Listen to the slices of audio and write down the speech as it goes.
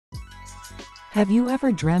Have you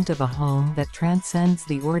ever dreamt of a home that transcends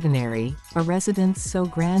the ordinary, a residence so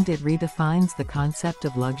grand it redefines the concept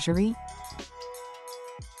of luxury?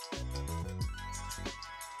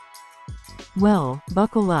 Well,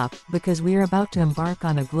 buckle up, because we're about to embark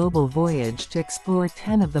on a global voyage to explore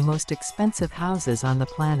 10 of the most expensive houses on the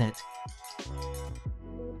planet.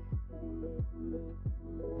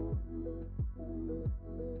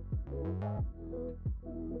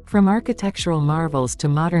 From architectural marvels to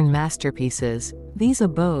modern masterpieces, these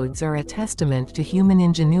abodes are a testament to human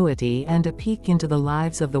ingenuity and a peek into the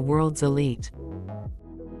lives of the world's elite.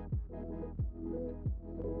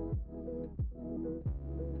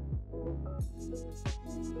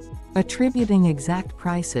 Attributing exact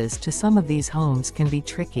prices to some of these homes can be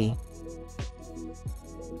tricky.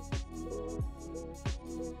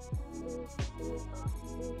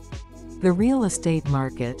 The real estate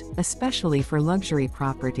market, especially for luxury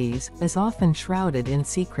properties, is often shrouded in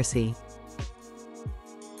secrecy.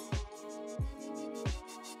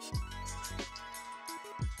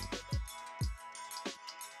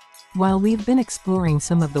 While we've been exploring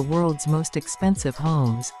some of the world's most expensive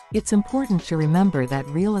homes, it's important to remember that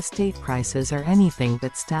real estate prices are anything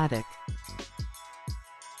but static.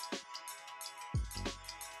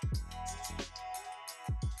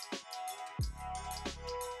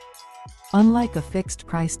 Unlike a fixed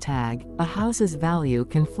price tag, a house's value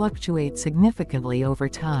can fluctuate significantly over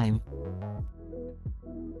time.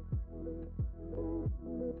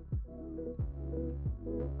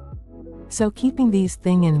 So keeping these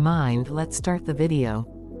things in mind, let's start the video.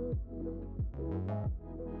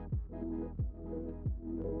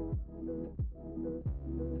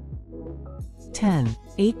 (10)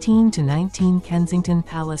 18 to 19 Kensington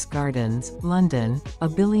Palace Gardens, London, a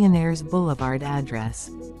billionaire's boulevard address.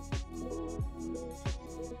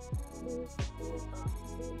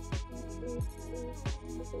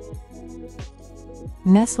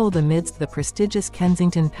 Nestled amidst the prestigious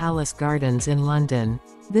Kensington Palace Gardens in London,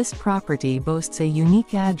 this property boasts a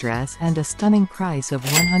unique address and a stunning price of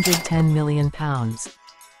 £110 million.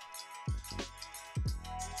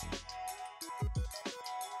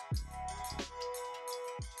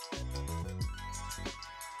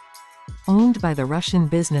 Owned by the Russian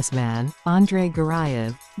businessman, Andrei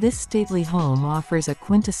Gurayev, this stately home offers a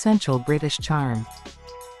quintessential British charm.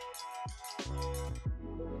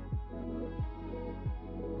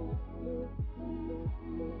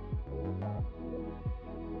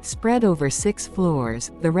 Spread over 6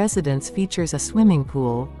 floors, the residence features a swimming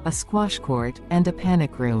pool, a squash court, and a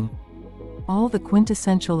panic room. All the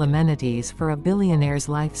quintessential amenities for a billionaire's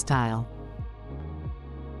lifestyle.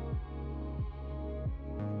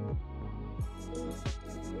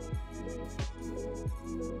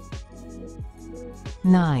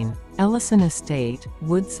 (9) Ellison Estate,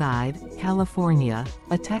 Woodside, California,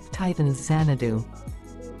 a tech titan's Xanadu.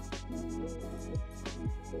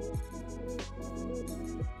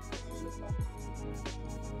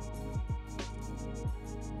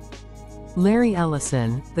 Larry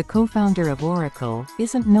Ellison, the co-founder of Oracle,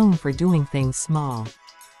 isn't known for doing things small.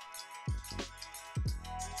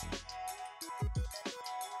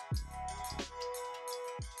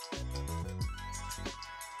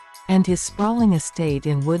 And his sprawling estate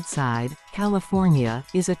in Woodside, California,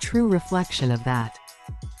 is a true reflection of that.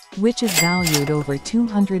 Which is valued over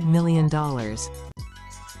 $200 million.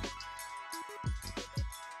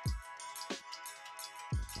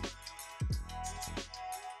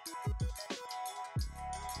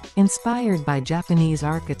 Inspired by Japanese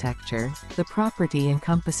architecture, the property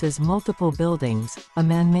encompasses multiple buildings, a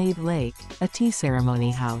man-made lake, a tea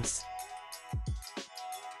ceremony house,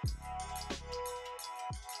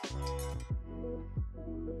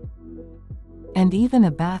 and even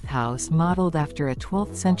a bathhouse modeled after a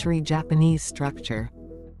 12th-century Japanese structure.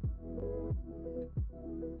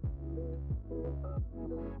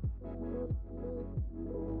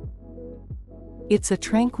 It's a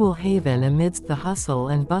tranquil haven amidst the hustle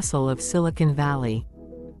and bustle of Silicon Valley.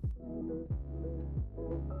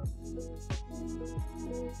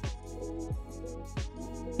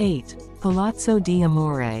 (8) Palazzo di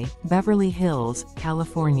Amore, Beverly Hills,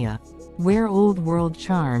 California. Where old-world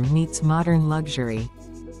charm meets modern luxury.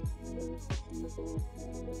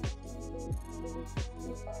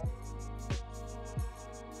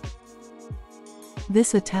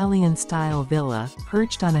 This Italian-style villa,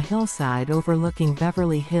 perched on a hillside overlooking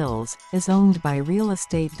Beverly Hills, is owned by real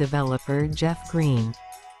estate developer Jeff Green.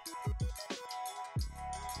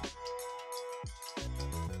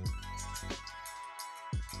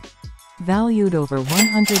 Valued over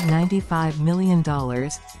 $195 million,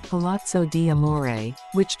 Palazzo di Amore,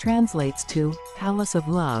 which translates to Palace of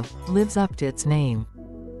Love, lives up to its name.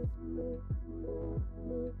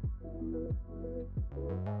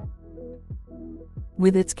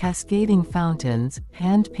 with its cascading fountains,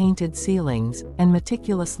 hand-painted ceilings, and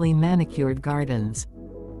meticulously manicured gardens.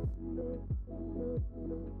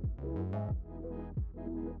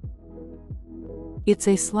 It's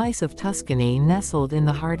a slice of Tuscany nestled in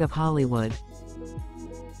the heart of Hollywood.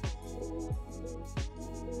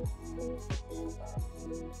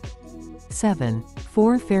 '7.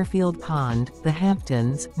 4 Fairfield Pond, The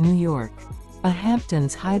Hamptons, New York. A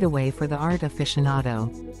Hamptons hideaway for the art aficionado.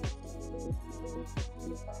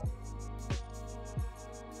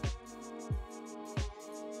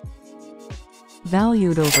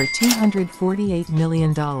 Valued over $248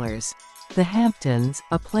 million. The Hamptons,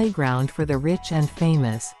 a playground for the rich and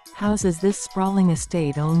famous, houses this sprawling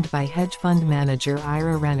estate owned by hedge fund manager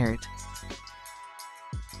Ira Rennert.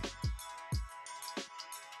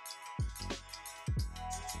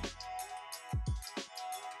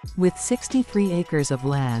 With 63 acres of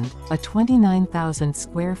land, a 29,000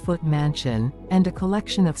 square foot mansion, and a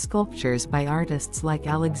collection of sculptures by artists like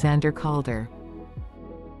Alexander Calder.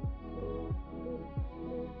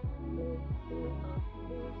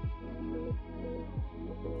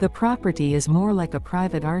 The property is more like a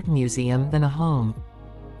private art museum than a home.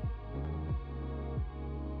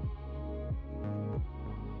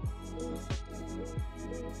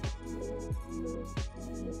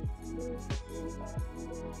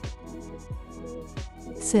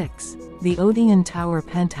 '6. The Odeon Tower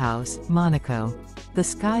Penthouse, Monaco. The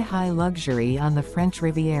sky-high luxury on the French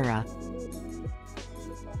Riviera.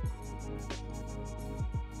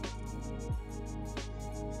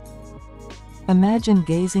 Imagine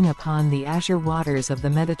gazing upon the azure waters of the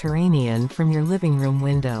Mediterranean from your living room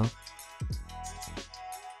window.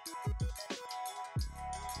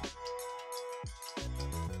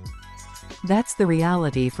 That's the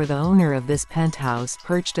reality for the owner of this penthouse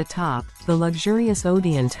perched atop the luxurious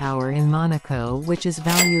Odeon Tower in Monaco, which is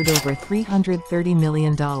valued over $330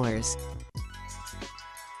 million.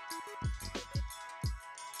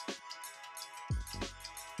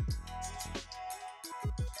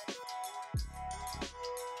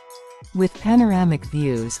 With panoramic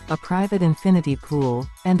views, a private infinity pool,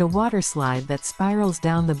 and a waterslide that spirals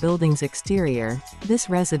down the building's exterior, this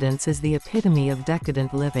residence is the epitome of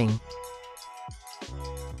decadent living.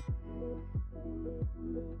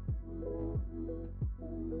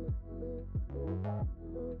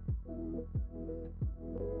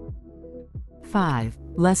 '5.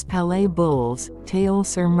 Les Palais Boules,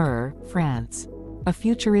 Théoule-sur-Mer, France. A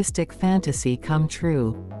futuristic fantasy come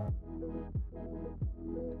true.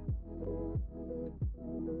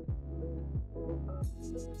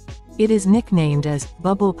 It is nicknamed as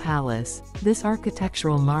Bubble Palace. This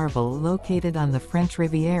architectural marvel located on the French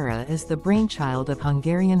Riviera is the brainchild of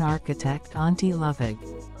Hungarian architect Antti Lovig.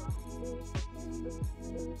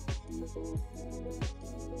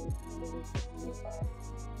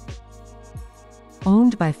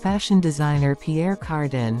 Owned by fashion designer Pierre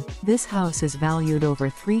Cardin, this house is valued over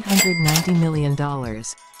 $390 million.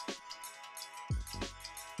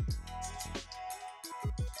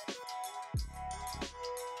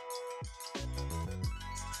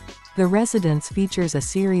 The residence features a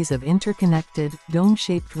series of interconnected,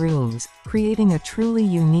 dome-shaped rooms, creating a truly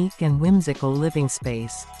unique and whimsical living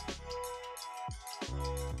space.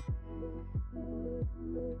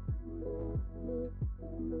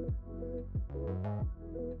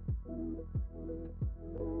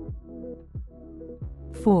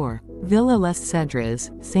 '4. Villa Les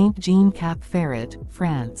Cèdres, Saint-Jean-Cap-Ferret,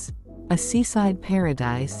 France. A seaside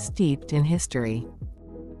paradise steeped in history.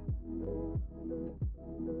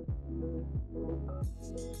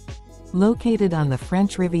 Located on the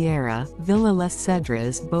French Riviera, Villa Les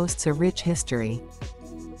Cèdres boasts a rich history.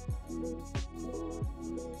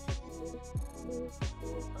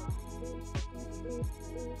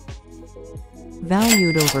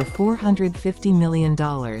 Valued over $450 million.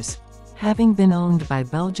 Having been owned by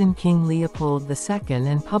Belgian King Leopold II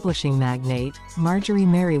and publishing magnate, Marjorie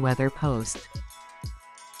Merriweather Post.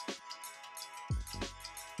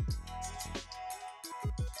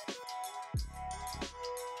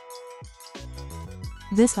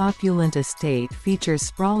 This opulent estate features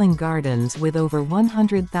sprawling gardens with over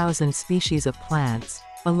 100,000 species of plants,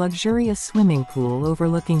 a luxurious swimming pool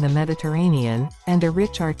overlooking the Mediterranean, and a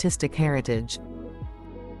rich artistic heritage.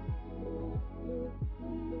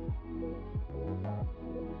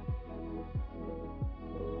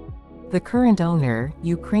 The current owner,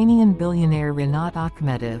 Ukrainian billionaire Rinat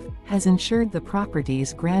Akhmedov, has ensured the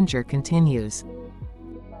property's grandeur continues.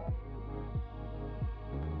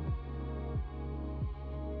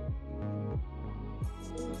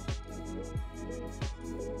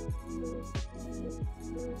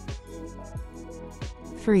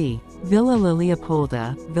 3. Villa La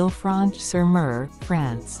Leopolda, Villefranche-sur-Mer,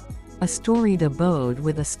 France. A storied abode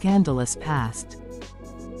with a scandalous past.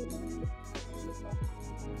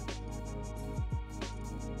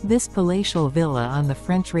 This palatial villa on the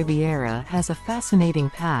French Riviera has a fascinating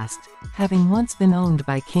past, having once been owned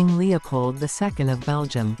by King Leopold II of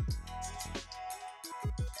Belgium.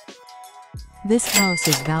 This house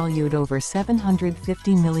is valued over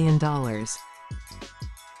 $750 million.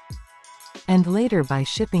 And later by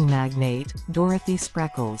shipping magnate, Dorothy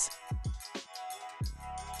Spreckels.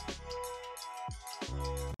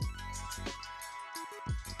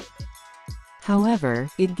 However,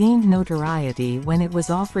 it gained notoriety when it was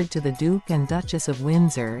offered to the Duke and Duchess of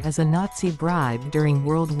Windsor as a Nazi bribe during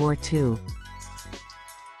World War II.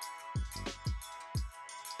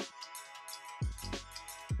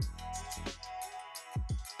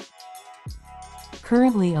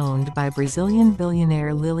 Currently owned by Brazilian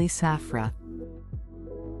billionaire Lily Safra.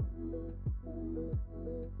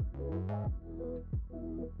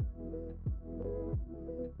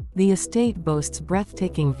 The estate boasts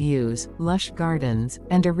breathtaking views, lush gardens,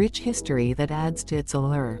 and a rich history that adds to its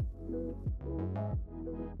allure.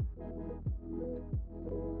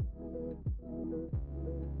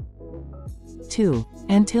 Two.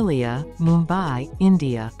 Antilia, Mumbai,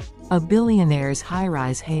 India. A billionaire's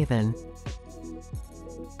high-rise haven.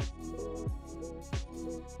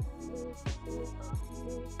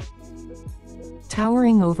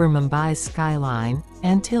 Towering over Mumbai's skyline,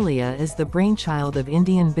 Antilia is the brainchild of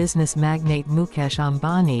Indian business magnate Mukesh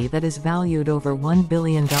Ambani that is valued over $1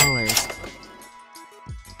 billion.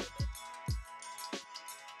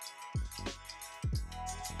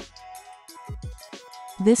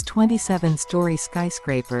 This 27-story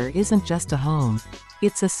skyscraper isn't just a home.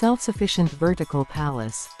 It's a self-sufficient vertical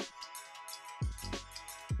palace.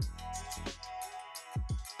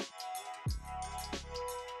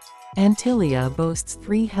 Antilia boasts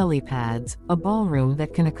 3 helipads, a ballroom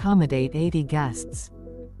that can accommodate 80 guests.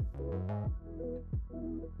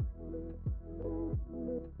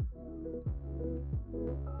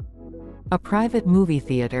 A private movie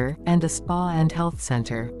theater, and a spa and health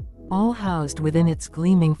center. All housed within its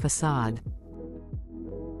gleaming facade.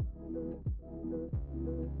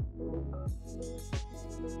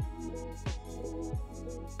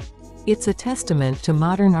 It's a testament to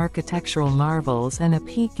modern architectural marvels and a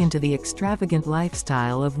peek into the extravagant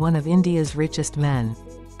lifestyle of one of India's richest men.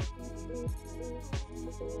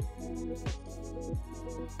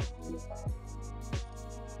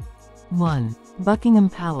 1. Buckingham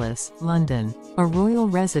Palace, London. A royal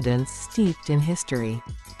residence steeped in history.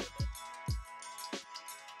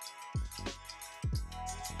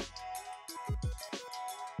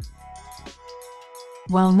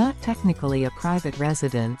 While not technically a private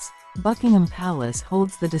residence, Buckingham Palace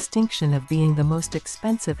holds the distinction of being the most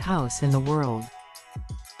expensive house in the world.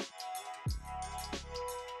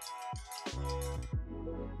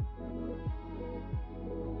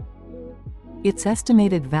 Its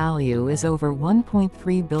estimated value is over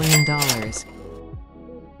 $1.3 billion.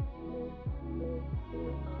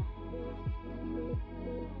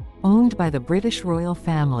 Owned by the British royal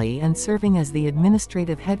family and serving as the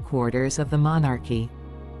administrative headquarters of the monarchy.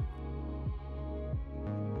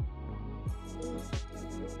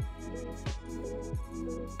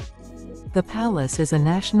 The palace is a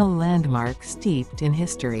national landmark steeped in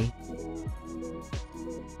history.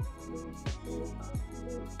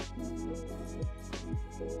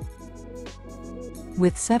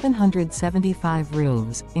 With 775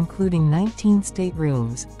 rooms, including 19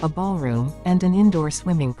 staterooms, a ballroom, and an indoor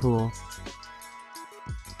swimming pool.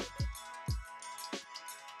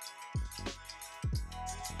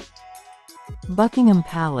 Buckingham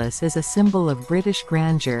Palace is a symbol of British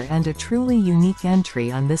grandeur and a truly unique entry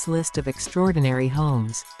on this list of extraordinary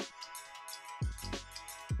homes.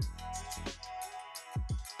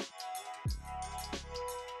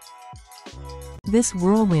 This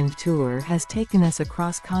whirlwind tour has taken us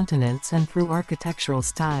across continents and through architectural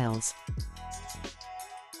styles.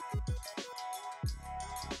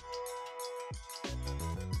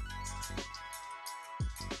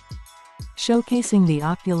 Showcasing the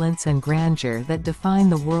opulence and grandeur that define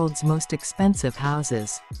the world's most expensive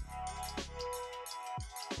houses.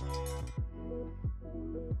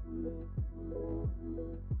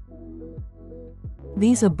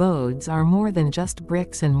 These abodes are more than just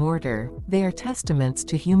bricks and mortar, they are testaments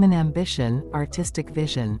to human ambition, artistic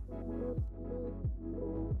vision,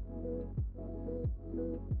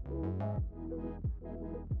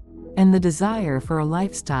 and the desire for a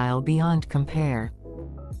lifestyle beyond compare.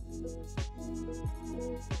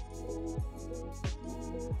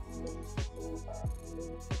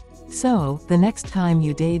 So, the next time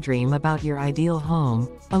you daydream about your ideal home,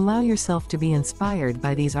 allow yourself to be inspired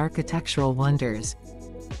by these architectural wonders.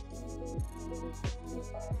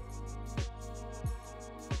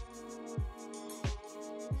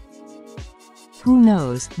 Who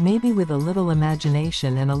knows, maybe with a little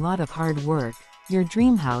imagination and a lot of hard work, your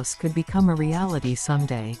dream house could become a reality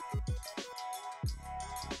someday.